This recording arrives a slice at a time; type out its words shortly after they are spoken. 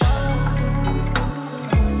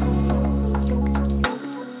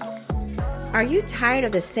Are you tired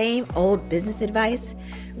of the same old business advice?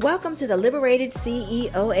 Welcome to the Liberated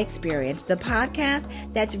CEO Experience, the podcast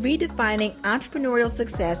that's redefining entrepreneurial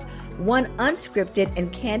success one unscripted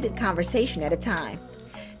and candid conversation at a time.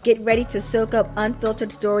 Get ready to soak up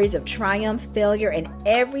unfiltered stories of triumph, failure, and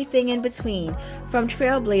everything in between from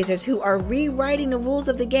trailblazers who are rewriting the rules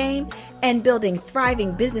of the game and building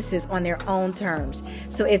thriving businesses on their own terms.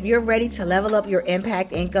 So if you're ready to level up your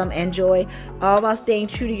impact, income, and joy, all while staying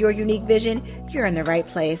true to your unique vision, you're in the right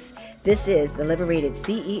place. This is the Liberated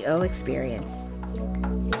CEO Experience.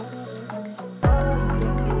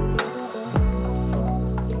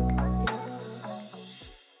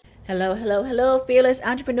 Hello, fearless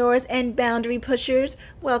entrepreneurs and boundary pushers.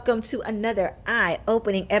 Welcome to another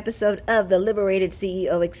eye-opening episode of the Liberated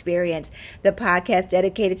CEO Experience, the podcast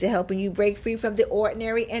dedicated to helping you break free from the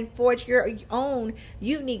ordinary and forge your own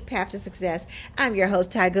unique path to success. I'm your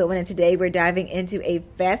host, Ty Goodwin, and today we're diving into a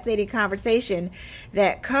fascinating conversation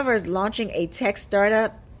that covers launching a tech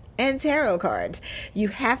startup and tarot cards. You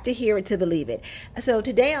have to hear it to believe it. So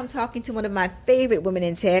today I'm talking to one of my favorite women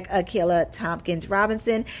in tech, Akilah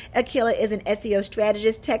Thompkins-Robinson. Akilah is an SEO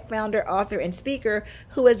strategist, tech founder, author, and speaker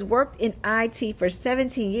who has worked in IT for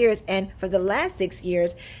 17 years and for the last 6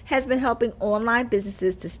 years has been helping online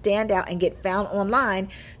businesses to stand out and get found online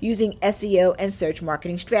using SEO and search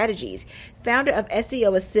marketing strategies. Founder of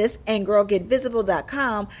SEO Assist and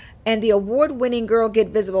GirlGetVisible.com and the award-winning Girl Get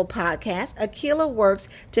Visible podcast, Akilah works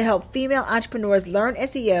to help female entrepreneurs learn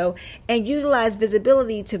SEO and utilize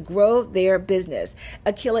visibility to grow their business.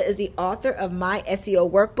 Akilah is the author of My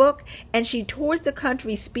SEO Workbook, and she tours the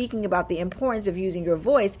country speaking about the importance of using your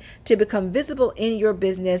voice to become visible in your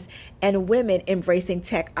business and women embracing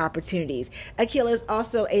tech opportunities. Akilah is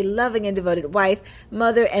also a loving and devoted wife,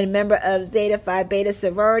 mother, and member of Zeta Phi Beta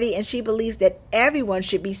sorority, and she believes that everyone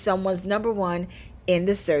should be someone's number one in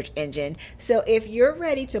the search engine. So if you're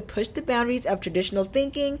ready to push the boundaries of traditional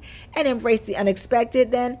thinking and embrace the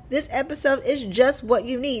unexpected, then this episode is just what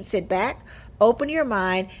you need. Sit back, open your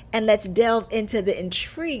mind, and let's delve into the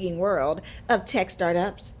intriguing world of tech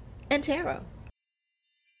startups and tarot.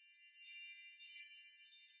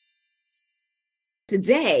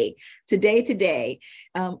 Today,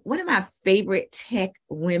 one of my favorite tech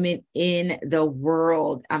women in the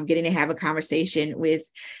world. I'm getting to have a conversation with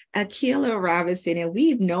Akilah Robinson, and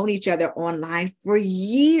we've known each other online for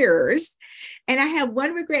years. And I have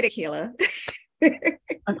one regret, Akilah.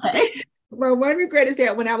 Okay. Well, one regret is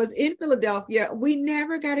that when I was in Philadelphia, we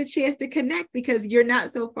never got a chance to connect because you're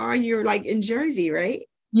not so far. You're like in Jersey, right?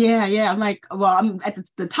 Yeah. I'm at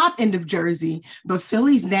the top end of Jersey, but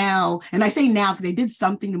Philly's now, and I say now because they did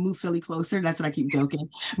something to move Philly closer. That's what I keep joking.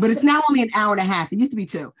 But it's now only an hour and a half. It used to be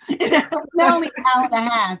 2. It's now only an hour and a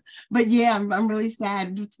half. But yeah, I'm really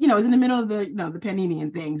sad. It's in the middle of the Panini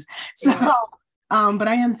and things. So, but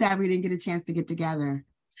I am sad we didn't get a chance to get together.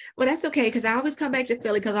 Well, that's okay, because I always come back to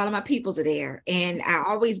Philly because all of my peoples are there. And I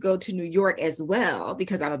always go to New York as well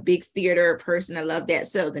because I'm a big theater person. I love that.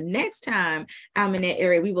 So the next time I'm in that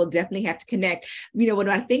area, we will definitely have to connect. When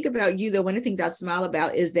I think about you, though, one of the things I smile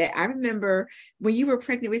about is that I remember when you were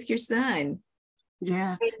pregnant with your son.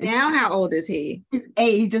 Yeah. And now how old is he? He's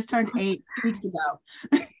 8. He just turned 8 weeks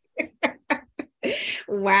ago.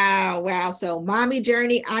 Wow. So mommy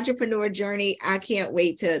journey, entrepreneur journey. I can't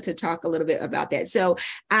wait to talk a little bit about that. So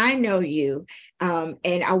I know you, and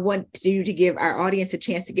I want you to give our audience a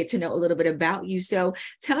chance to get to know a little bit about you. So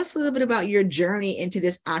tell us a little bit about your journey into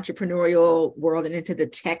this entrepreneurial world and into the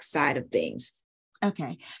tech side of things.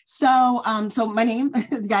 Okay. So my name,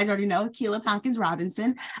 you guys already know, Akilah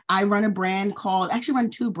Thompkins-Robinson. I run actually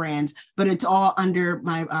run 2 brands, but it's all under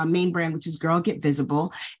my main brand, which is Girl Get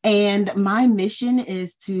Visible. And my mission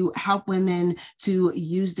is to help women to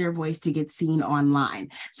use their voice to get seen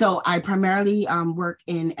online. So I primarily work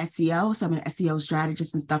in SEO. So I'm an SEO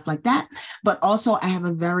strategist and stuff like that. But also I have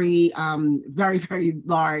a very, very, very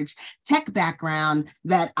large tech background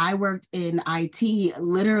that I worked in IT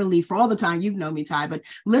literally for all the time. You've known me, but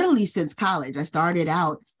literally since college. I started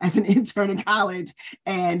out as an intern in college,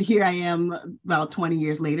 and here I am about 20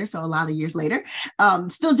 years later, so a lot of years later,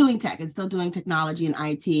 still doing tech and still doing technology and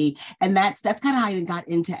IT. And that's kind of how I got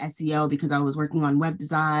into SEO, because I was working on web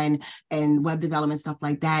design and web development, stuff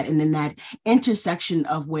like that. And then that intersection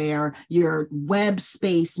of where your web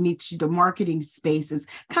space meets the marketing space is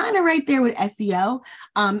kind of right there with SEO.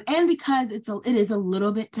 And because it is a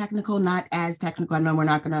little bit technical, not as technical. I know we're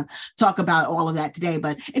not going to talk about all of that today,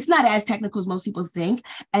 but it's not as technical as most people think.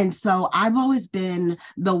 And so I've always been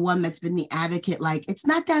the one that's been the advocate, like, it's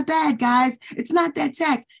not that bad, guys. It's not that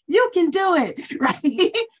tech. You can do it,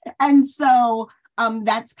 right? And so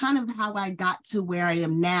that's kind of how I got to where I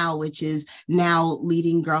am now, which is now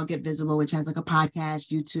leading Girl Get Visible, which has like a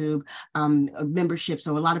podcast, YouTube, a membership.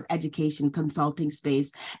 So a lot of education consulting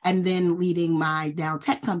space, and then leading my now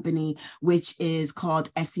tech company, which is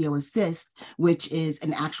called SEO Assist, which is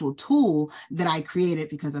an actual tool that I created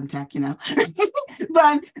because I'm tech,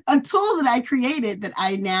 but a tool that I created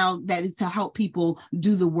that is to help people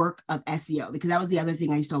do the work of SEO, because that was the other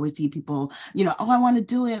thing I used to always see people, I want to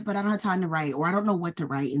do it, but I don't have time to write, or I don't know what to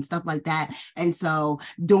write and stuff like that. And so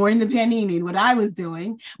during the pandemic, what I was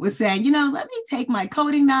doing was saying, let me take my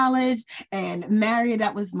coding knowledge and marry it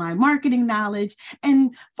up with my marketing knowledge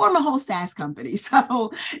and form a whole SaaS company.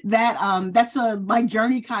 So that's my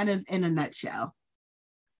journey kind of in a nutshell.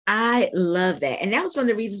 I love that. And that was one of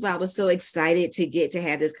the reasons why I was so excited to get to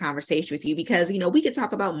have this conversation with you, because, we could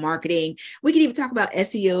talk about marketing. We could even talk about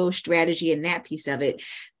SEO strategy and that piece of it.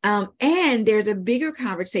 And there's a bigger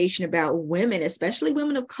conversation about women, especially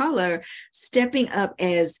women of color, stepping up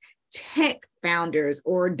as tech founders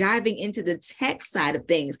or diving into the tech side of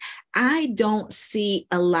things. I don't see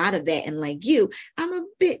a lot of that. And like you, I'm a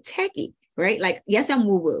bit techie. Right? Like, yes, I'm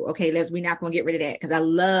woo-woo. Okay, we're not going to get rid of that, because I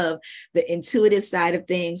love the intuitive side of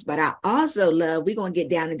things, but I also love, we're going to get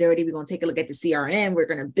down and dirty. We're going to take a look at the CRM. We're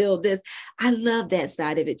going to build this. I love that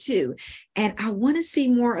side of it too. And I want to see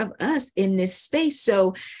more of us in this space.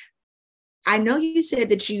 So I know you said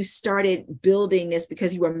that you started building this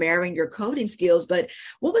because you were marrying your coding skills, but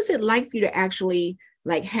what was it like for you to actually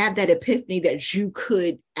have that epiphany that you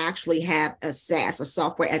could actually have a SaaS, a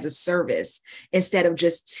software as a service, instead of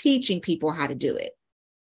just teaching people how to do it?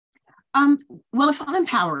 Well, if I'm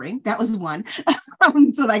empowering, that was one.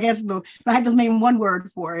 So I guess if I had to name one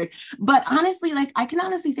word for it, but honestly, I can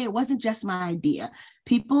honestly say it wasn't just my idea.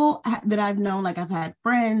 People that I've known, I've had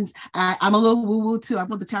friends, I'm a little woo-woo too. I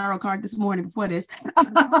pulled the tarot card this morning before this,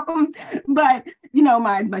 but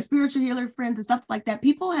my spiritual healer friends and stuff like that,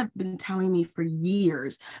 people have been telling me for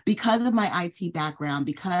years, because of my IT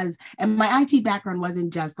background, and my IT background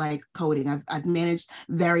wasn't just coding. I've managed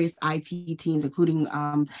various IT teams, including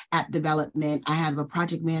app development. I have a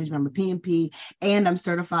project management, I'm a PMP, and I'm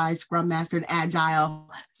certified Scrum Master and Agile.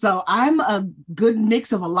 So I'm a good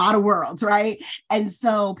mix of a lot of worlds, right? And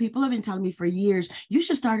so people have been telling me for years, you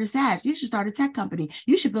should start a SaaS, you should start a tech company,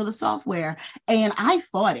 you should build a software. And I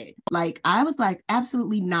fought it. I was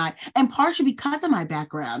absolutely not. And partially because of my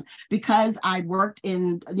background, because I worked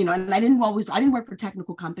in, and I didn't work for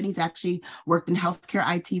technical companies, actually worked in healthcare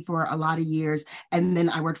IT for a lot of years. And then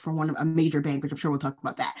I worked for a major bank, which I'm sure we'll talk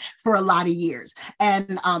about that, for a lot of years.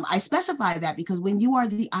 And I specify that because when you are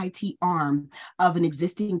the IT arm of an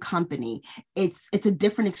existing company, it's a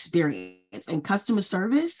different experience. And customer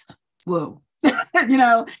service, whoa.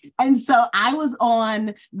 And so I was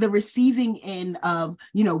on the receiving end of,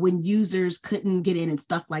 when users couldn't get in and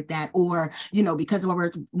stuff like that, or, because we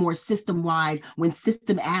were more system wide, when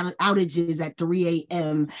system outages at 3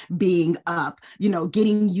 a.m. being up,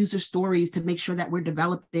 getting user stories to make sure that we're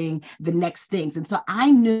developing the next things. And so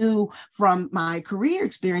I knew from my career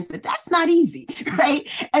experience that that's not easy, right?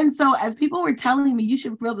 And so as people were telling me you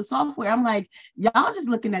should build the software, I'm like, y'all just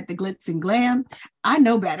looking at the glitz and glam. I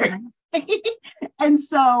know better. And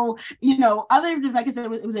so, other than, like I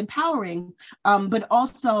said, it was empowering, but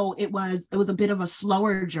also it was a bit of a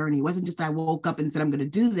slower journey. It wasn't just I woke up and said, I'm going to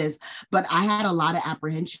do this, but I had a lot of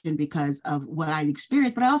apprehension because of what I'd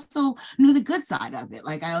experienced, but I also knew the good side of it.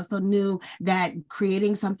 I also knew that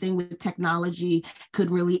creating something with technology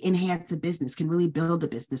could really enhance a business, can really build a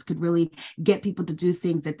business, could really get people to do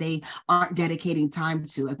things that they aren't dedicating time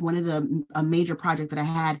to. One of a major project that I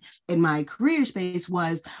had in my career space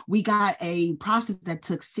was we got a process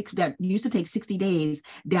that used to take 60 days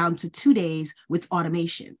down to 2 days with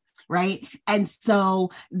automation. Right. And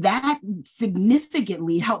so that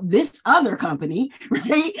significantly helped this other company,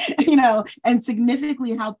 right, and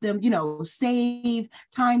significantly helped them, save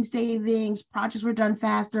time savings, projects were done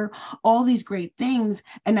faster, all these great things.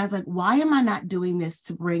 And I was like, why am I not doing this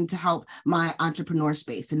to help my entrepreneur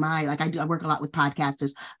space? And I work a lot with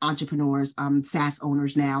podcasters, entrepreneurs, SaaS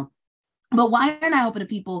owners now. But why aren't I open to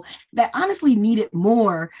people that honestly need it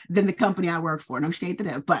more than the company I work for? No shade to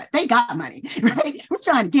them, but they got money, right? We're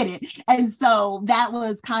trying to get it. And so that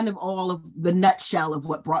was kind of all of the nutshell of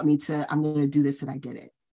what brought me to, I'm going to do this, and I did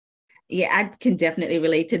it. Yeah, I can definitely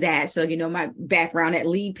relate to that. So, my background at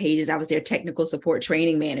Lead Pages, I was their technical support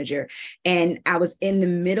training manager, and I was in the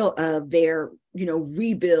middle of their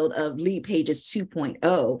rebuild of Lead Pages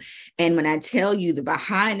 2.0. And when I tell you the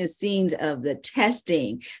behind the scenes of the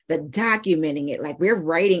testing, the documenting it, like we're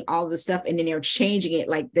writing all the stuff and then they're changing it.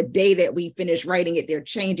 Like the day that we finish writing it, they're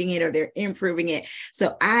changing it or they're improving it.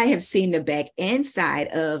 So I have seen the back end side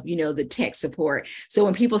of, the tech support. So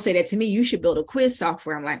when people say that to me, you should build a quiz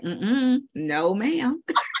software, I'm like, no, ma'am.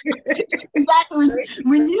 Exactly.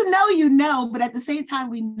 When you know, but at the same time,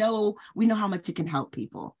 we know how much it can help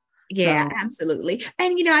people. Yeah, so. Absolutely.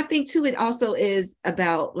 And, I think too, it also is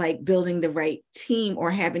about like building the right team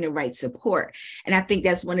or having the right support. And I think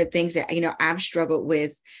that's one of the things that, I've struggled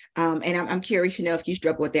with. And I'm curious to know if you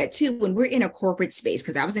struggle with that too. When we're in a corporate space,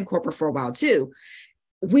 because I was in corporate for a while too,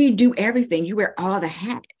 we do everything. You wear all the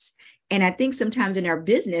hats. And I think sometimes in our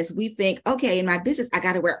business, we think, okay, in my business, I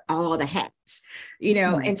got to wear all the hats,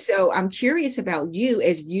 And so I'm curious about you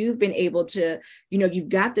as you've been able to, you've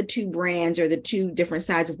got the two brands or the two different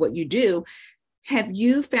sides of what you do. Have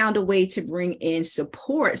you found a way to bring in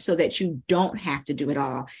support so that you don't have to do it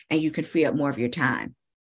all and you can free up more of your time?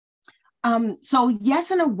 So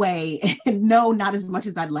yes, in a way, and no, not as much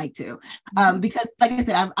as I'd like to, because like I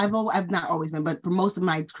said, I've not always been, but for most of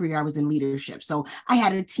my career, I was in leadership. So I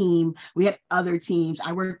had a team, we had other teams.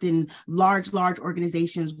 I worked in large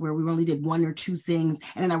organizations where we only did one or two things.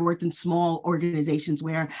 And then I worked in small organizations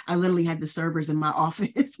where I literally had the servers in my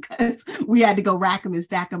office because we had to go rack them and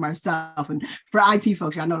stack them ourselves. And for IT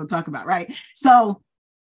folks, I know what I'm talking about, right? So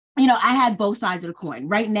I had both sides of the coin.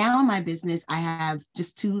 Right now in my business, I have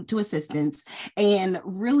just two assistants. And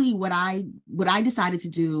really what I decided to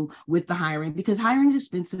do with the hiring, because hiring is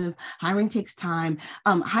expensive, hiring takes time.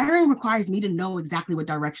 Hiring requires me to know exactly what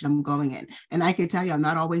direction I'm going in. And I can tell you, I'm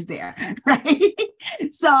not always there, right?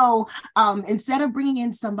 So instead of bringing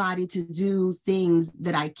in somebody to do things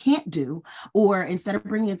that I can't do, or instead of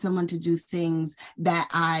bringing in someone to do things that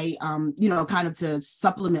I, kind of to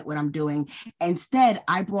supplement what I'm doing, instead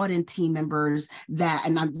I brought in team members that,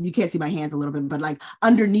 and you can't see my hands a little bit, but like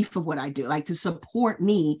underneath of what I do, like to support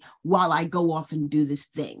me while I go off and do this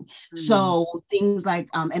thing. Mm-hmm. So things like,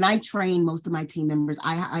 and I train most of my team members.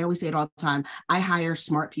 I always say it all the time. I hire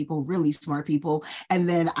smart people, really smart people, and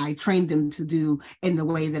then I train them to do in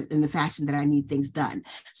the fashion that I need things done.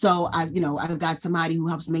 So I've got somebody who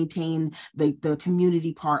helps maintain the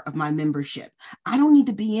community part of my membership. I don't need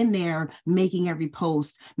to be in there making every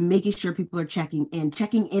post, making sure people are checking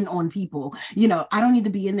in on people. I don't need to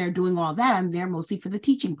be in there doing all that. I'm there mostly for the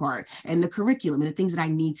teaching part and the curriculum and the things that I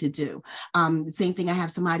need to do. Same thing. I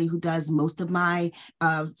have somebody who does most of my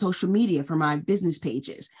social media for my business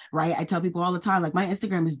pages, right? I tell people all the time, like my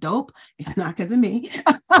Instagram is dope. It's not because of me.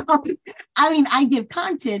 I give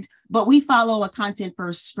content, but we follow a content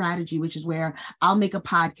first strategy, which is where I'll make a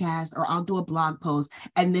podcast or I'll do a blog post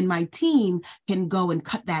and then my team can go and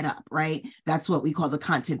cut that up, right? That's what we call the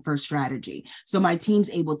content first strategy. So my team's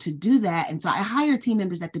able to do that. And so I hire team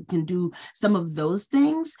members that can do some of those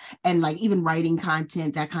things and like even writing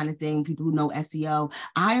content, that kind of thing, people who know SEO.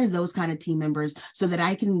 I hire those kind of team members so that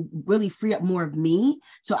I can really free up more of me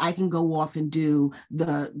so I can go off and do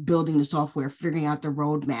the building the software, figuring out the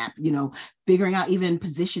roadmap, figuring out even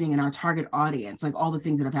positioning in our target audience, like all the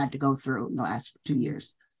things that I've had to go through in the last 2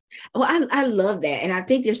 years. Well, I love that. And I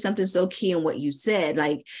think there's something so key in what you said.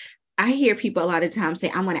 Like, I hear people a lot of times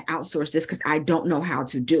say, I'm going to outsource this because I don't know how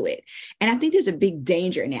to do it. And I think there's a big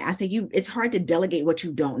danger in that. I say, it's hard to delegate what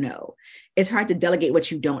you don't know. It's hard to delegate what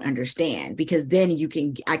you don't understand, because then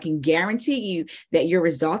I can guarantee you that your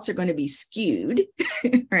results are going to be skewed,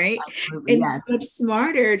 right? Absolutely, and yes. It's much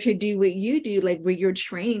smarter to do what you do, like where you're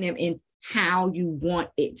training them in how you want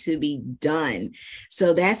it to be done.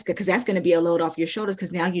 So that's good, because that's going to be a load off your shoulders,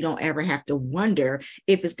 because now you don't ever have to wonder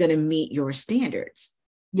if it's going to meet your standards.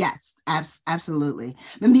 Yes, absolutely.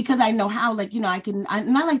 And because I know how, I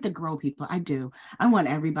like to grow people. I do. I want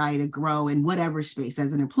everybody to grow in whatever space,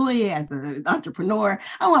 as an employee, as an entrepreneur.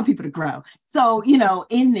 I want people to grow. So,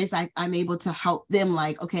 in this, I'm able to help them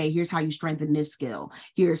like, okay, here's how you strengthen this skill.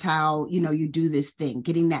 Here's how, you do this thing,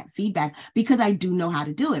 getting that feedback, because I do know how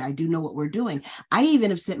to do it. I do know what we're doing. I even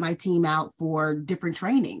have sent my team out for different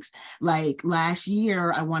trainings. Like last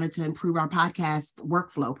year, I wanted to improve our podcast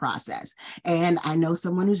workflow process. And I know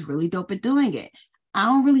someone who's really dope at doing it. I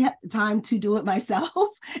don't really have the time to do it myself.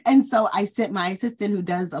 And so I sent my assistant who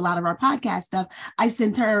does a lot of our podcast stuff, I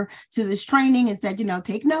sent her to this training and said,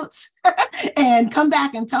 take notes and come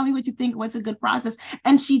back and tell me what you think, what's a good process.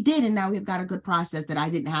 And she did. And now we've got a good process that I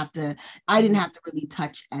didn't have to really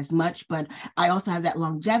touch as much, but I also have that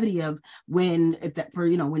longevity of when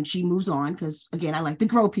she moves on, because again, I like to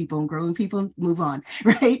grow people, and growing people move on,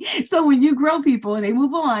 right? So when you grow people and they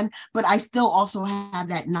move on, but I still also have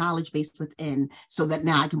that knowledge base within, so that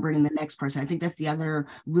now I can bring in the next person. I think that's the other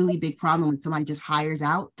really big problem when somebody just hires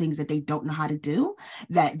out things that they don't know how to do,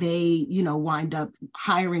 that they, wind up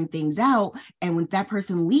hiring things out. And when that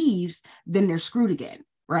person leaves, then they're screwed again.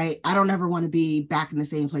 Right. I don't ever want to be back in the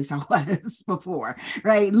same place I was before.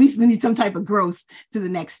 Right. At least I need some type of growth to the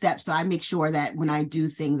next step. So I make sure that when I do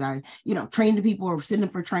things, I, train the people or send them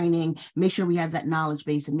for training, make sure we have that knowledge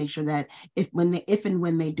base, and make sure that if and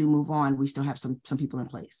when they do move on, we still have some people in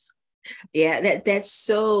place. Yeah, that's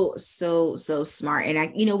so smart.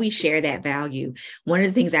 And we share that value. One of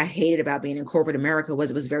the things I hated about being in corporate America was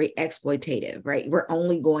it was very exploitative, right? We're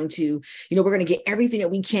only going to, we're going to get everything that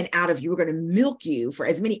we can out of you. We're going to milk you for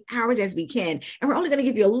as many hours as we can. And we're only going to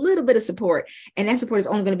give you a little bit of support. And that support is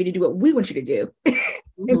only going to be to do what we want you to do.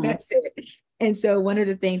 And that's it. And so one of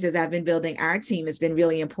the things as I've been building our team, has been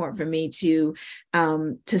really important for me to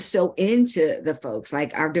sew into the folks,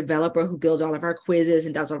 like our developer who builds all of our quizzes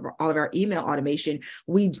and does all of our email automation.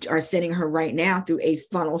 We are sending her right now through a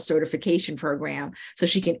funnel certification program so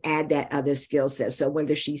she can add that other skill set. So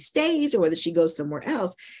whether she stays or whether she goes somewhere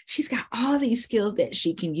else, she's got all these skills that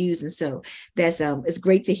she can use. And so that's it's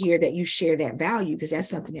great to hear that you share that value, because that's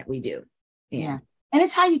something that we do. Yeah. And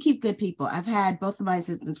it's how you keep good people. I've had both of my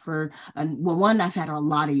assistants for, one I've had a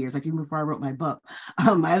lot of years, like even before I wrote my book.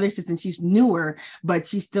 My other assistant, she's newer, but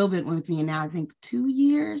she's still been with me now, I think 2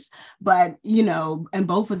 years. But, and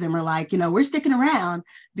both of them are like, we're sticking around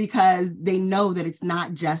because they know that it's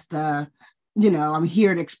not just I'm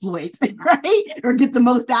here to exploit, right? Or get the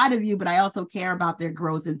most out of you, but I also care about their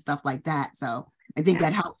growth and stuff like that. So I think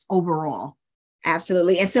that helps overall.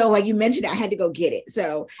 Absolutely. And so like you mentioned, I had to go get it.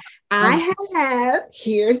 So I have,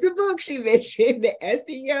 here's the book she mentioned, the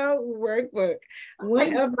SEO workbook.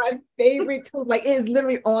 One of my favorite tools, like it is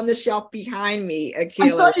literally on the shelf behind me, Akilah. I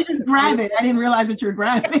saw you just grab it. I didn't realize what you were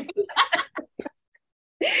grabbing.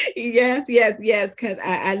 Yes, because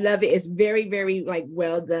I love it. It's very, very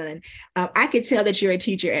well done. I could tell that you're a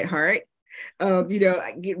teacher at heart.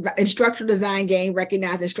 Instructional design game,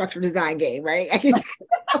 recognize instructional design game, right? I can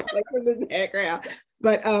tell from the background.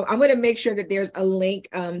 But I'm going to make sure that there's a link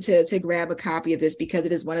to grab a copy of this, because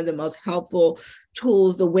it is one of the most helpful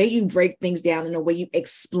tools. The way you break things down and the way you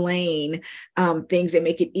explain things and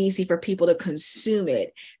make it easy for people to consume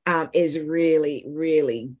it is really,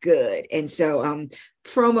 really good. And so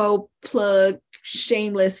promo plug,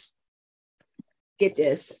 shameless, get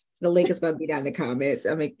this. The link is going to be down in the comments.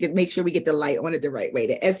 Make sure we get the light on it the right way.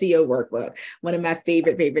 The SEO workbook, one of my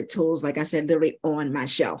favorite tools, like I said, literally on my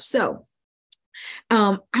shelf. So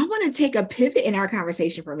I want to take a pivot in our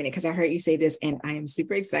conversation for a minute, because I heard you say this and I am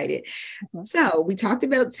super excited. Okay. So we talked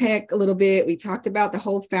about tech a little bit. We talked about the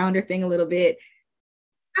whole founder thing a little bit.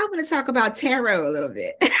 I want to talk about tarot a little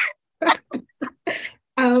bit.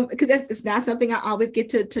 Because it's not something I always get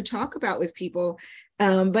to talk about with people.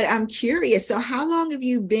 But I'm curious. So how long have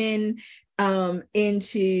you been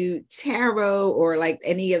into tarot, or like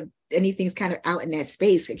anything's kind of out in that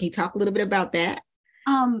space? Can you talk a little bit about that?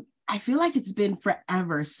 I feel like it's been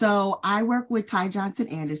forever. So I work with Ty Johnson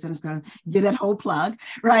Anderson. I'm just going to give that whole plug,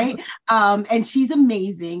 right? And she's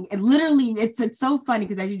amazing. And literally, it's so funny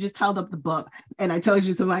because as you just held up the book, and I told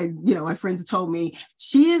you, so my friends told me,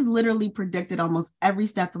 she has literally predicted almost every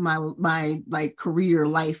step of my career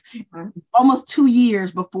life, almost 2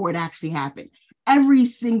 years before it actually happened, every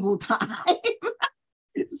single time.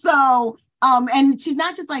 So and she's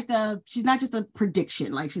not just a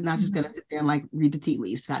prediction, like she's not just gonna sit there and read the tea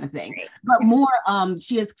leaves kind of thing, but more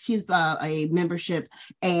she's a membership,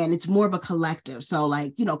 and it's more of a collective. So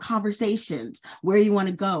conversations, where you want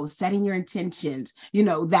to go, setting your intentions,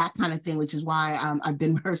 that kind of thing, which is why I've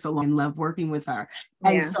been with her so long and love working with her.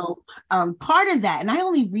 And so part of that, and I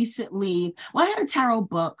only recently, I had a tarot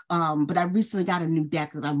book, but I recently got a new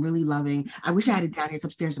deck that I'm really loving. I wish I had it down here. It's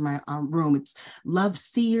upstairs in my room. It's Love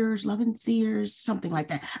and Seers, something like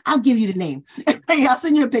that. I'll give you the name. I'll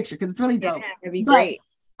send you a picture because it's really dope. That'd be great.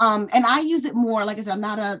 And I use it more, like I said,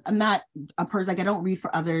 I'm not a person, like I don't read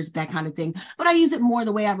for others, that kind of thing, but I use it more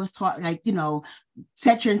the way I was taught, like,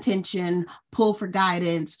 set your intention, pull for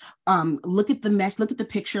guidance, look at the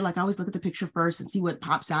picture. Like I always look at the picture first and see what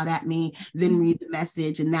pops out at me, then read the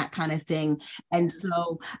message and that kind of thing. And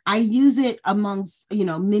so I use it amongst,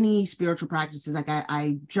 many spiritual practices. Like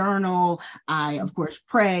I journal, I of course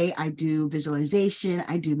pray, I do visualization,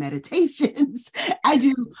 I do meditations, I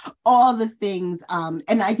do all the things.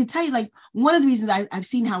 And I can tell you, like, one of the reasons I've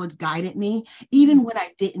seen how it's guided me, even when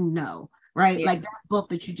I didn't know. Right. Yeah. Like that book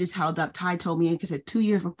that you just held up, Ty told me, because said 2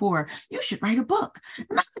 years before, you should write a book.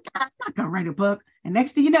 And I said, I'm not going to write a book. And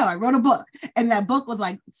next thing you know, I wrote a book. And that book was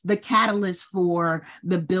like the catalyst for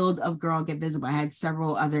the build of Girl Get Visible. I had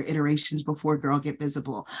several other iterations before Girl Get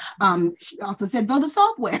Visible. She also said, build a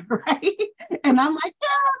software, right? And I'm like,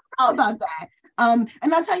 yeah, how about that?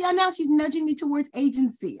 And I'll tell you now, she's nudging me towards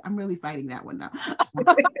agency. I'm really fighting that one now.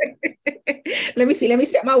 Let me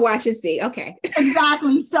set my watch and see. Okay.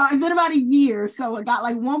 Exactly. So it's been about a year. So I got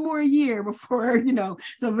like one more year before,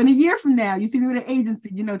 so in a year from now, you see me with an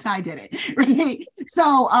agency, Ty did it. Right.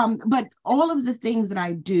 So, but all of the things that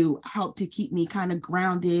I do help to keep me kind of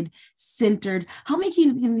grounded, centered, help me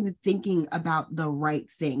keep even thinking about the right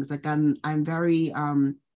things. Like I'm very,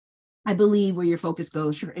 I believe where your focus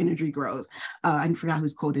goes, your energy grows. I forgot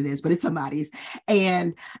whose quote it is, but it's somebody's.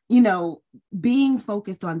 And, being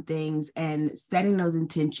focused on things and setting those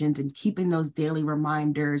intentions and keeping those daily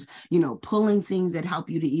reminders, pulling things that help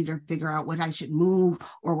you to either figure out what I should move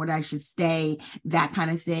or what I should stay, that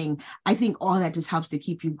kind of thing. I think all that just helps to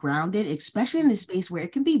keep you grounded, especially in this space where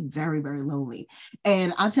it can be very, very lonely.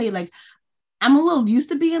 And I'll tell you, like, I'm a little used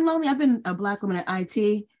to being lonely. I've been a Black woman in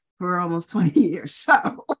IT for almost 20 years.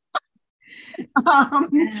 So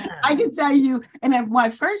I can tell you, and at my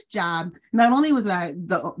first job, not only was I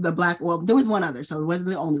the Black, well, there was one other, so it wasn't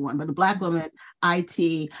the only one, but the Black woman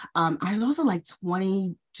IT, I was also like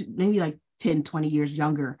 20, maybe like 10, 20 years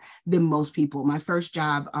younger than most people. My first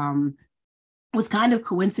job was kind of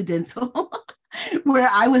coincidental. Where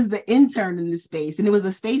I was the intern in this space. And it was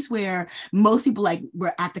a space where most people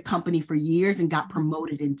were at the company for years and got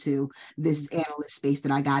promoted into this analyst space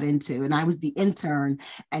that I got into. And I was the intern.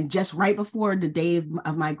 And just right before the day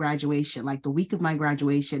of my graduation, like the week of my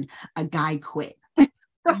graduation, a guy quit.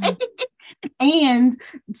 Right? And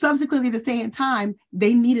subsequently at the same time,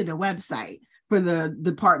 they needed a website for the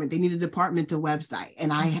department. They needed a departmental website.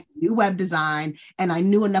 And I knew web design and I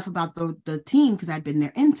knew enough about the team because I'd been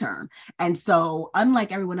their intern. And so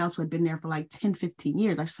unlike everyone else who had been there for like 10, 15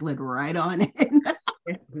 years, I slid right on in.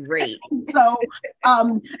 That's great. So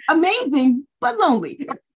amazing, but lonely.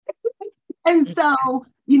 And so,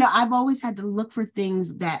 I've always had to look for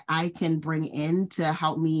things that I can bring in to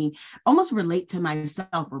help me almost relate to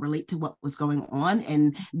myself or relate to what was going on.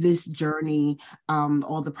 And this journey,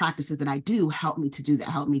 all the practices that I do help me to do that,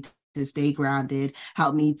 help me to stay grounded,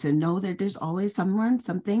 help me to know that there's always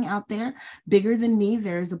something out there bigger than me.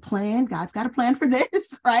 There's a plan. God's got a plan for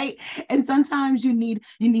this, right? And sometimes you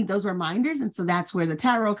need those reminders. And so that's where the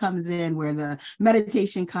tarot comes in, where the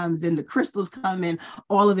meditation comes in, the crystals come in,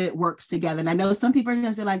 all of it works together. And I know some people are going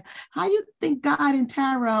to say, like, how do you think God and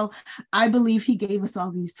tarot? I believe he gave us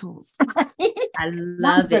all these tools. Right? I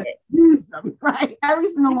love it. Use them, right? Every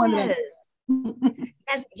single one of them.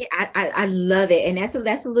 I love it. And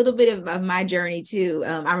that's a little bit of my journey too.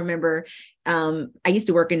 I remember I used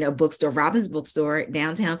to work in a bookstore, Robin's Bookstore,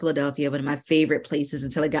 downtown Philadelphia, one of my favorite places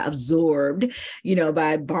until it got absorbed,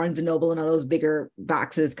 by Barnes and Noble and all those bigger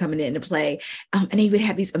boxes coming into play. And they would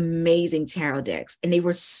have these amazing tarot decks and they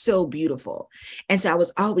were so beautiful. And so I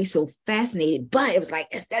was always so fascinated, but it was like,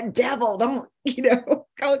 it's that devil, don't do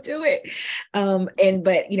it.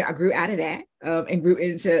 But I grew out of that and grew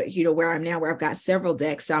into, where I'm now, where I've got several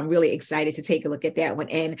decks. So I'm really excited to take a look at that one.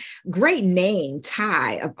 And great name,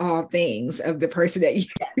 Ty, of all things, of the person that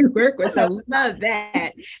you work with. So love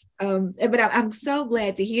that. But I'm so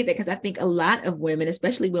glad to hear that, because I think a lot of women,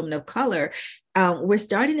 especially women of color, we're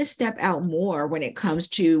starting to step out more when it comes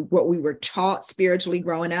to what we were taught spiritually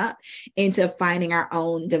growing up into finding our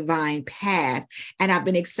own divine path. And I've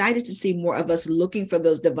been excited to see more of us looking for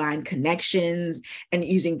those divine connections and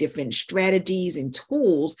using different strategies and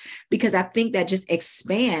tools, because I think that just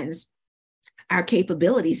expands our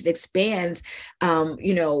capabilities. It expands,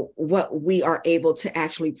 what we are able to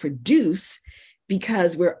actually produce,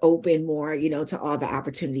 because we're open more, to all the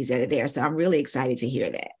opportunities that are there. So I'm really excited to hear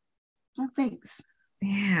that. Oh, thanks.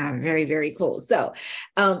 Yeah, very, very cool. So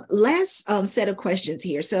last set of questions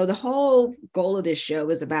here. So the whole goal of this show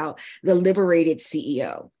is about the liberated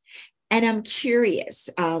CEO. And I'm curious,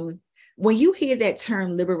 when you hear that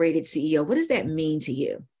term liberated CEO, what does that mean to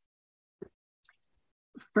you?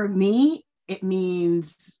 For me, it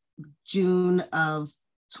means June of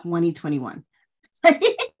 2021.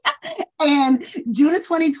 And June of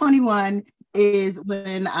 2021 is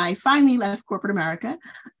when I finally left corporate America.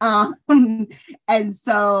 And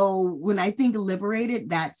so when I think liberated,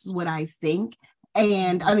 that's what I think.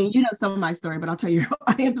 And I mean, you know some of my story, but I'll tell your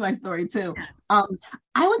audience my story too. I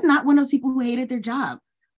was not one of those people who hated their job.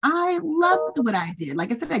 I loved what I did.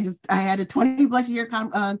 Like I said, I had a 20 plus year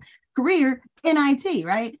career in IT,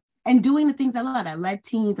 right? And doing the things I love. I led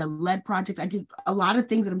teams, I led projects. I did a lot of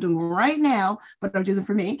things that I'm doing right now, but I'm doing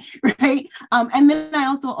for me, right? And then I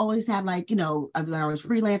also always had like, you know, I was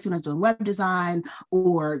freelancing, I was doing web design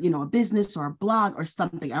or, you know, a business or a blog or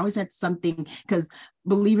something. I always had something because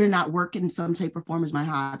believe it or not, work in some shape or form is my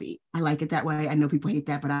hobby. I like it that way. I know people hate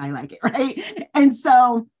that, but I like it, right? And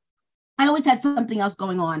so I always had something else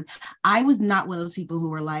going on. I was not one of those people who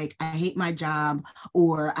were like, I hate my job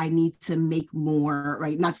or I need to make more,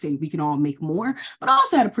 right? Not saying we can all make more, but I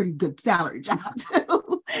also had a pretty good salary job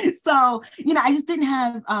too. So, you know, I just didn't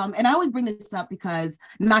have, and I always bring this up because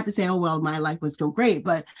not to say, oh, well, my life was still great,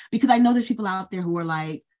 but because I know there's people out there who are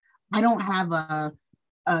like, I don't have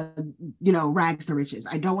you know, rags to riches.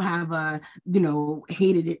 I don't have you know,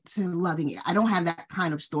 hated it to loving it. I don't have that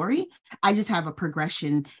kind of story. I just have a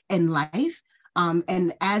progression in life.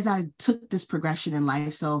 And as I took this progression in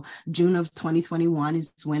life, so June of 2021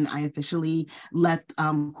 is when I officially left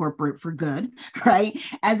corporate for good, right?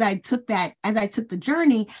 As I took the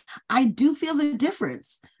journey, I do feel the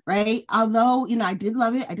difference, right? Although, you know, I did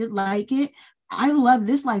love it. I did like it. I love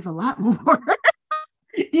this life a lot more.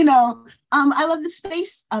 You know, I love the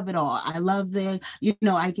space of it all. I love you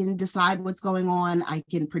know, I can decide what's going on. I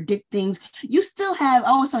can predict things. You still have, I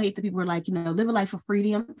also hate that people are like, you know, live a life of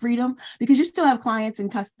freedom, because you still have clients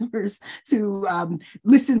and customers to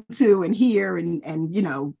listen to and hear and, you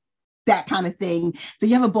know, that kind of thing. So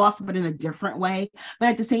you have a boss, but in a different way. But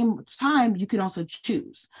at the same time, you can also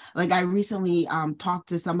choose. Like I recently talked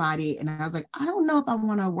to somebody and I was like, I don't know if I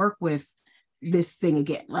want to work with this thing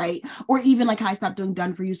again, right? Or even like how I stopped doing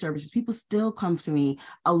done for you services. People still come to me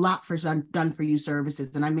a lot for done for you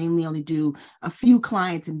services. And I mainly only do a few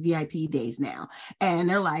clients in VIP days now. And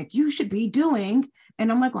they're like, you should be doing.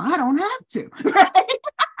 And I'm like, well, I don't have to, right?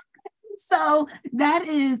 So that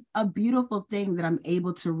is a beautiful thing that I'm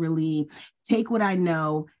able to really take what I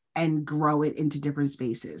know and grow it into different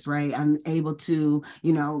spaces, right? I'm able to,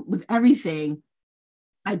 you know, with everything,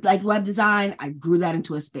 I like web design. I grew that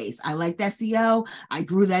into a space. I liked SEO. I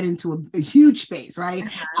grew that into a huge space, right?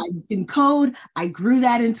 I in code. I grew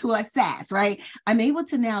that into a SaaS, right? I'm able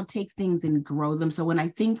to now take things and grow them. So when I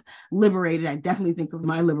think liberated, I definitely think of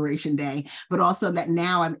my liberation day, but also that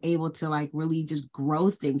now I'm able to like really just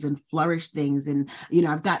grow things and flourish things. And, you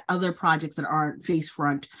know, I've got other projects that aren't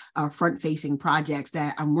front facing projects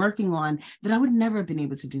that I'm working on that I would never have been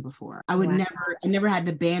able to do before. I never had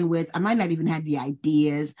the bandwidth. I might not even have the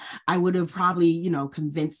idea. I would have probably, you know,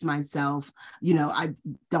 convinced myself, you know, I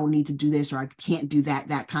don't need to do this or I can't do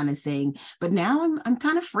that kind of thing. But now I'm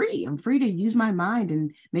kind of free. I'm free to use my mind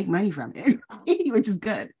and make money from it, which is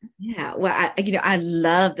good. Yeah, well, I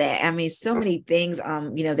love that. I mean, so many things,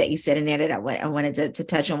 you know, that you said in there that I wanted to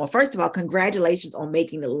touch on. Well, first of all, congratulations on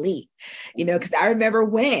making the leap, you know, because I remember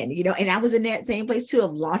when, you know, and I was in that same place too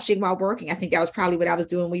of launching while working. I think that was probably what I was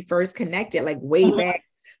doing when we first connected, like way back.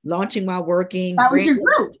 Launching while working. That was your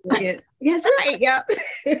group. Yes, right. Yeah.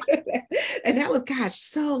 And that was, gosh,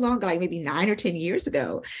 so long ago, like maybe 9 or 10 years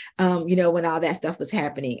ago, you know, when all that stuff was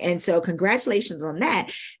happening. And so congratulations on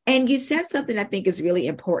that. And you said something I think is really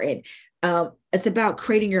important. It's about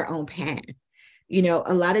creating your own path. You know,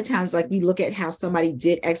 a lot of times, like we look at how somebody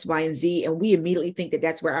did X, Y, and Z, and we immediately think that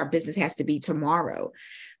that's where our business has to be tomorrow,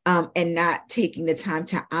 and not taking the time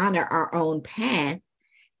to honor our own path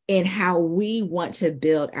and how we want to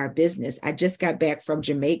build our business. I just got back from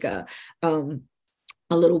Jamaica a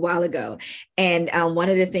little while ago. And one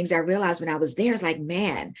of the things I realized when I was there is like,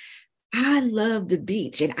 man, I love the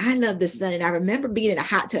beach and I love the sun. And I remember being in a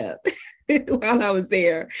hot tub while I was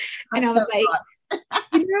there. And I was like,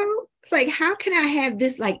 you know, it's like, how can I have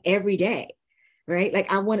this like every day? Right?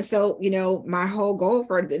 Like I want to, so, you know, my whole goal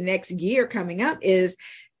for the next year coming up is,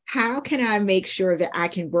 how can I make sure that I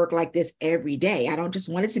can work like this every day? I don't just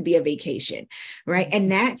want it to be a vacation, right?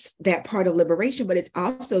 And that's that part of liberation, but it's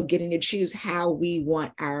also getting to choose how we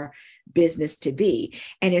want our business to be.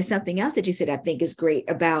 And there's something else that you said, I think is great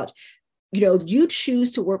about, you know, you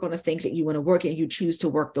choose to work on the things that you want to work and you choose to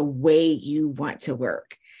work the way you want to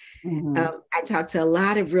work. Mm-hmm. I talk to a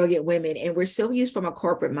lot of brilliant women and we're so used from a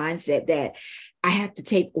corporate mindset that I have to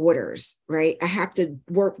take orders, right? I have to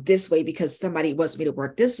work this way because somebody wants me to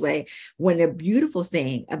work this way. When the beautiful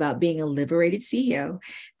thing about being a liberated CEO,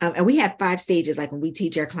 and we have 5 stages, like when we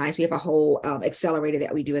teach our clients, we have a whole accelerator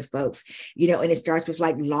that we do with folks, and it starts with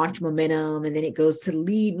like launch momentum, and then it goes to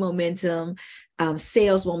lead momentum,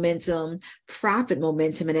 sales momentum, profit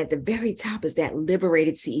momentum. And at the very top is that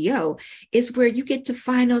liberated CEO, is where you get to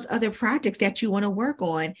find those other projects that you want to work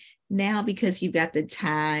on now, because you've got the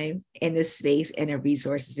time and the space and the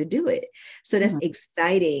resources to do it. So that's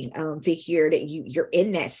exciting to hear that you're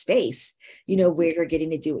in that space, where you're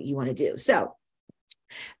getting to do what you want to do. So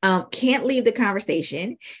can't leave the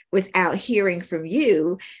conversation without hearing from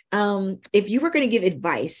you. If you were going to give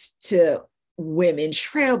advice to women,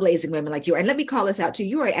 trailblazing women like you are, and let me call this out too,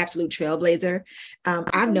 you are an absolute trailblazer.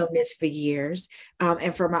 I've known this for years.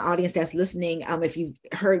 And for my audience that's listening, if you've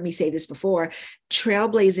heard me say this before,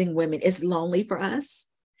 trailblazing women is lonely for us,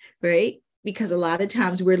 right? Because a lot of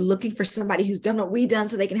times we're looking for somebody who's done what we done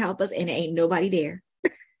so they can help us, and there ain't nobody there,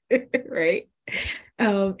 right?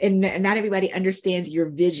 And not everybody understands your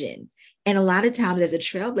vision. And a lot of times as a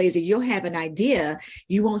trailblazer, you'll have an idea,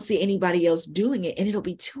 you won't see anybody else doing it, and it'll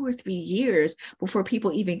be 2 or 3 years before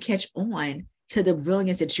people even catch on to the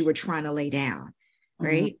brilliance that you were trying to lay down,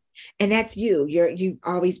 right? And that's you've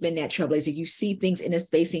always been that trailblazer. You see things in a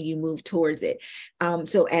space and you move towards it.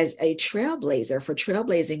 So as a trailblazer, for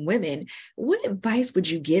trailblazing women, what advice would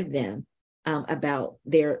you give them about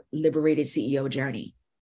their liberated CEO journey?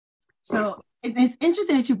 So it's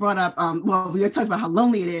interesting that you brought up, we were talking about how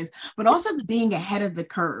lonely it is, but also the being ahead of the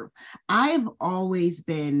curve. I've always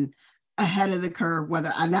been ahead of the curve,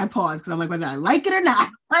 and I pause because I'm like, whether I like it or not,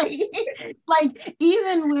 right? Like,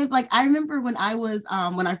 even with, like, I remember when I was,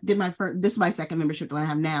 when I did my first, this is my second membership that I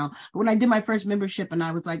have now, but when I did my first membership and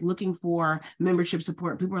I was like looking for membership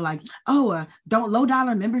support, people were like, don't low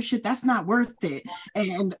dollar membership, that's not worth it.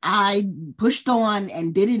 And I pushed on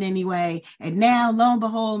and did it anyway. And now, lo and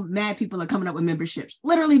behold, mad people are coming up with memberships.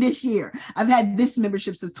 Literally this year, I've had this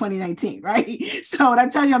membership since 2019, right? So when I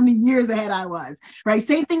tell you how many years ahead I was, right?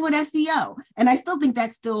 Same thing with SEO. And I still think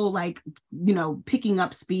that's still like, picking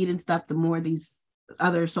up speed and stuff, the more these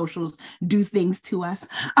other socials do things to us.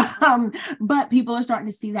 But people are starting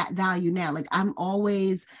to see that value now. Like, I'm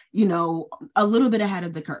always, a little bit ahead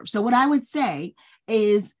of the curve. So what I would say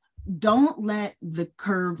is, don't let the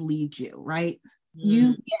curve lead you, right?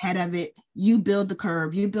 You get ahead of it, you build the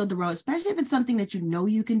curve, you build the road, especially if it's something that you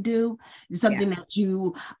can do, something that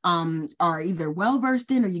you are either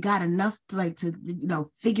well-versed in, or you got enough to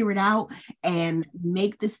figure it out and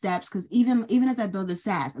make the steps. Because even as I build the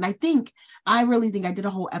SaaS, and I really think I did a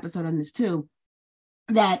whole episode on this too,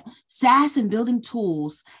 that SaaS and building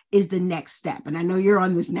tools is the next step. And I know you're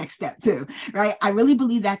on this next step too, right? I really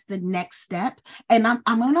believe that's the next step. And I'm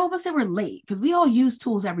going to almost say we're late, because we all use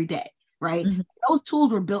tools every day, right? Those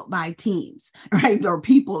tools were built by teams, right? Or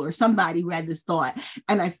people or somebody who had this thought.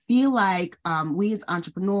 And I feel like we as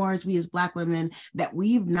entrepreneurs, we as Black women, that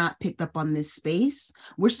we've not picked up on this space.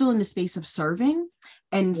 We're still in the space of serving,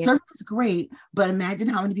 and serving is great, but imagine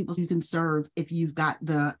how many people you can serve if you've got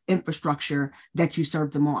the infrastructure that you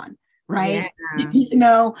serve them on, right?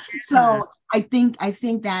 So I think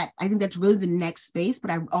that's really the next space.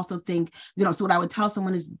 But I also think, so what I would tell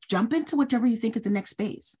someone is, jump into whichever you think is the next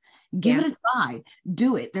space. Give it a try.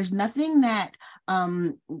 Do it. There's nothing that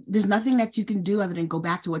you can do other than go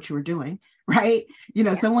back to what you were doing, right?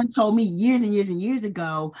 Someone told me years and years and years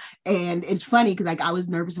ago, and it's funny because I was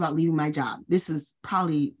nervous about leaving my job. This is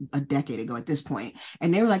probably a decade ago at this point,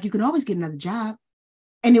 and they were like, "You can always get another job,"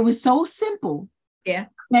 and it was so simple. Yeah.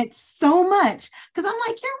 Meant so much, because I'm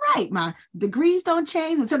like, you're right. My degrees don't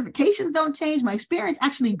change. My certifications don't change. My experience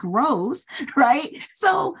actually grows, right?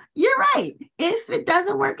 So you're right. If it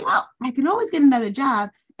doesn't work out, I can always get another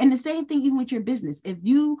job. And the same thing even with your business. If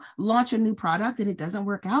you launch a new product and it doesn't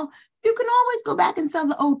work out, you can always go back and sell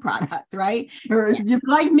the old product, right? Or if you're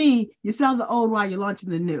like me, you sell the old while you're launching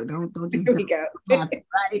the new. Don't just go.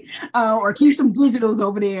 Right? Or keep some digitals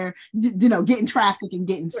over there, getting traffic and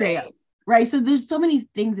getting sales. Right. So there's so many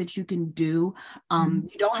things that you can do. You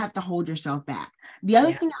don't have to hold yourself back. The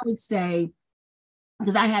other thing I would say,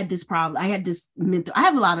 because I had this problem, I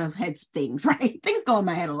have a lot of head things, right? Things go in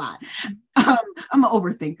my head a lot. I'm an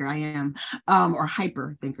overthinker, I am, or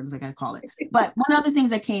hyper thinker, as I gotta call it. But one of the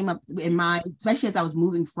things that came up in especially as I was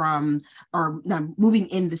moving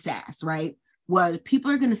in the SaaS, right, was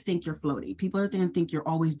people are going to think you're floaty. People are going to think you're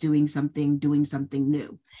always doing something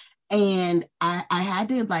new. And I had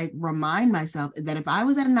to remind myself that if I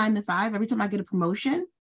was at a 9 to 5, every time I get a promotion,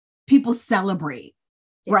 people celebrate,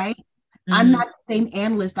 right? I'm not the same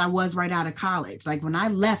analyst I was right out of college. Like when I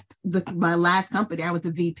left my last company, I was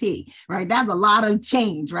a VP, right? That's a lot of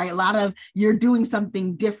change, right? A lot of you're doing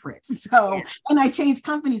something different. So, and I changed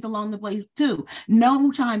companies along the way too.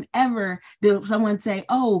 No time ever did someone say,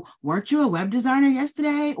 oh, weren't you a web designer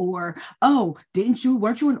yesterday? Or, oh,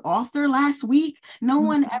 weren't you an author last week? No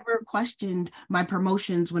one ever questioned my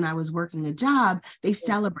promotions when I was working a job. They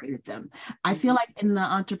celebrated them. I feel like in the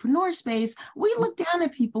entrepreneur space, we look down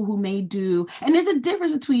at people who may do, and there's a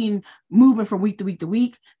difference between moving from week to week to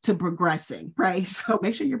week to progressing, right? So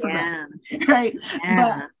make sure you're progressing, right?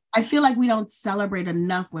 But I feel like we don't celebrate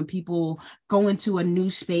enough when people go into a new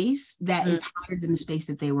space that is higher than the space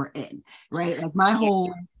that they were in, right? Like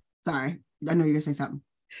sorry, I know you're gonna say something.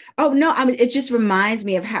 Oh, no, I mean, it just reminds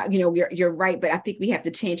me of how, you're right, but I think we have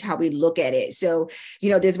to change how we look at it. So,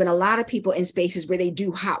 there's been a lot of people in spaces where they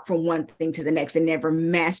do hop from one thing to the next and never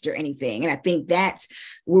master anything. And I think that's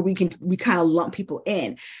where we kind of lump people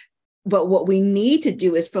in. But what we need to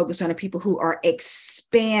do is focus on the people who are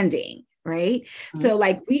expanding. Right. So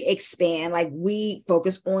like we expand, like we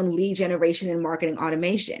focus on lead generation and marketing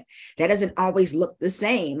automation. That doesn't always look the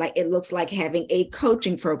same. Like it looks like having a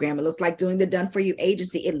coaching program. It looks like doing the done for you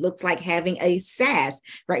agency. It looks like having a SaaS,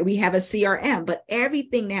 right? We have a CRM, but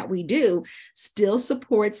everything that we do still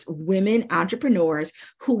supports women entrepreneurs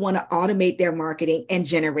who want to automate their marketing and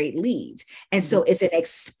generate leads. And so it's an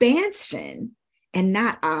expansion and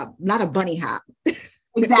not a bunny hop.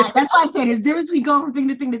 Exactly. That's why I said there's a difference between going from thing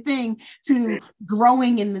to thing to thing to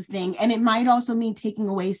growing in the thing. And it might also mean taking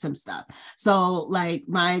away some stuff. So like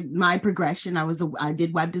my progression, I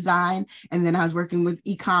did web design, and then I was working with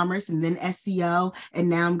e-commerce and then SEO. And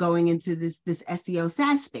now I'm going into this SEO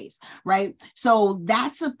SaaS space, right? So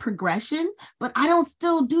that's a progression, but I don't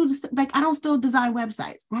still design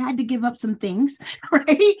websites. I had to give up some things,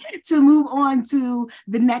 right? To move on to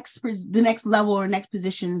the next level or next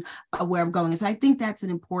position of where I'm going. And so I think that's an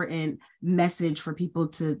important message for people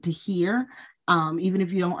to hear, even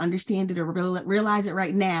if you don't understand it or realize it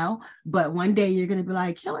right now. But one day you're going to be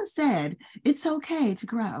like, Killa said it's okay to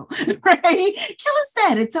grow, right? Killa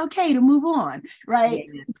said it's okay to move on, right?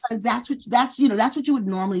 Yeah. Because that's what you would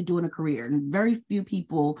normally do in a career. And very few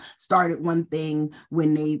people start at one thing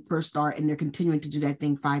when they first start, and they're continuing to do that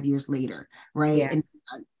thing 5 years later, right? Yeah. And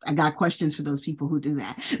I got questions for those people who do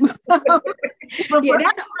that. But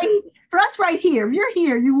for us right here, if you're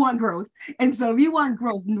here, you want growth. And so if you want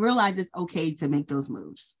growth, realize it's okay to make those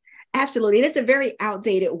moves. Absolutely. And it's a very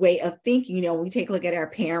outdated way of thinking. When we take a look at our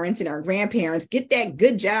parents and our grandparents, get that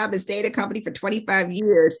good job and stay at a company for 25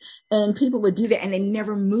 years. And people would do that and they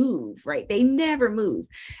never move, right? They never move.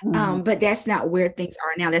 But that's not where things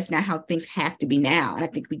are now. That's not how things have to be now. And I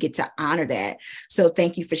think we get to honor that. So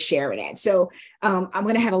thank you for sharing that. So I'm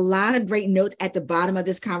going to have a lot of great notes at the bottom of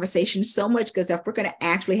this conversation, so much good stuff. We're going to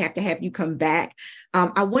actually have to have you come back.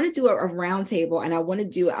 I want to do a roundtable, and I want to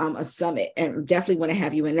do a summit, and definitely want to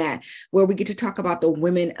have you in that, where we get to talk about the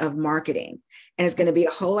women of marketing. And it's going to be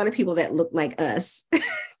a whole lot of people that look like us.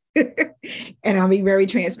 And I'll be very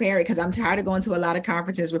transparent because I'm tired of going to a lot of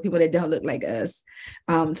conferences with people that don't look like us,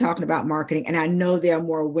 talking about marketing. And I know there are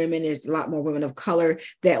more women, there's a lot more women of color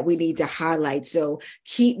that we need to highlight. So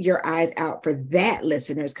keep your eyes out for that,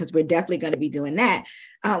 listeners, because we're definitely going to be doing that.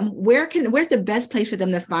 Where's the best place for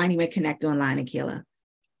them to find you and connect online, Akilah?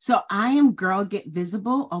 So I am Girl Get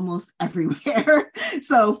Visible almost everywhere.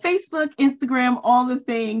 So Facebook, Instagram, all the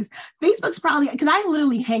things. Facebook's probably, because I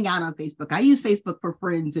literally hang out on Facebook. I use Facebook for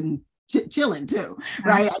friends and chilling too,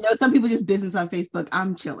 right? I know some people just business on Facebook.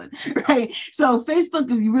 I'm chilling, right? So Facebook,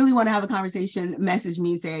 if you really want to have a conversation, message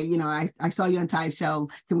me and say, I saw you on Ty's show.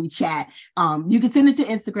 Can we chat? You can send it to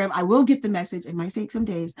Instagram. I will get the message. It might take some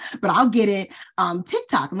days, but I'll get it.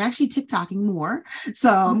 TikTok. I'm actually TikToking more. So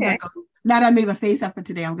I'm going to go. Now that I made my face up for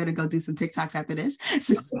today, I'm going to go do some TikToks after this.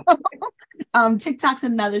 So, TikTok's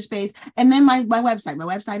another space. And then my website. My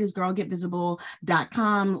website is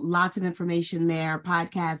girlgetvisible.com. Lots of information there,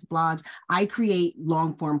 podcasts, blogs. I create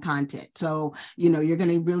long form content. So, you're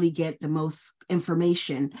going to really get the most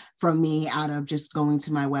information from me out of just going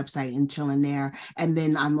to my website and chilling there. And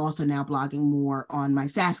then I'm also now blogging more on my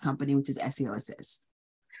SaaS company, which is SEO Assist.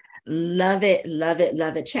 Love it, love it,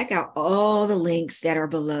 love it. Check out all the links that are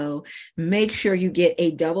below. Make sure you get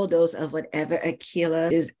a double dose of whatever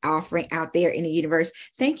Akilah is offering out there in the universe.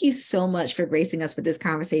 Thank you so much for gracing us with this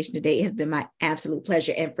conversation today. It has been my absolute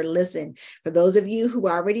pleasure. And for those of you who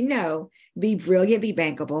already know, be brilliant, be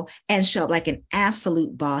bankable, and show up like an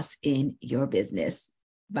absolute boss in your business.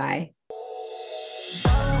 Bye.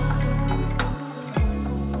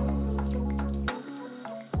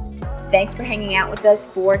 Thanks for hanging out with us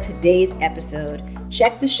for today's episode.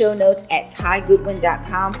 Check the show notes at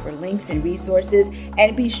tygoodwin.com for links and resources,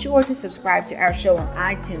 and be sure to subscribe to our show on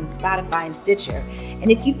iTunes, Spotify, and Stitcher.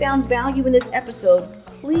 And if you found value in this episode,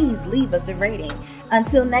 please leave us a rating.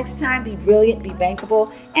 Until next time, be brilliant, be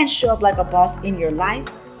bankable, and show up like a boss in your life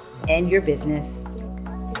and your business.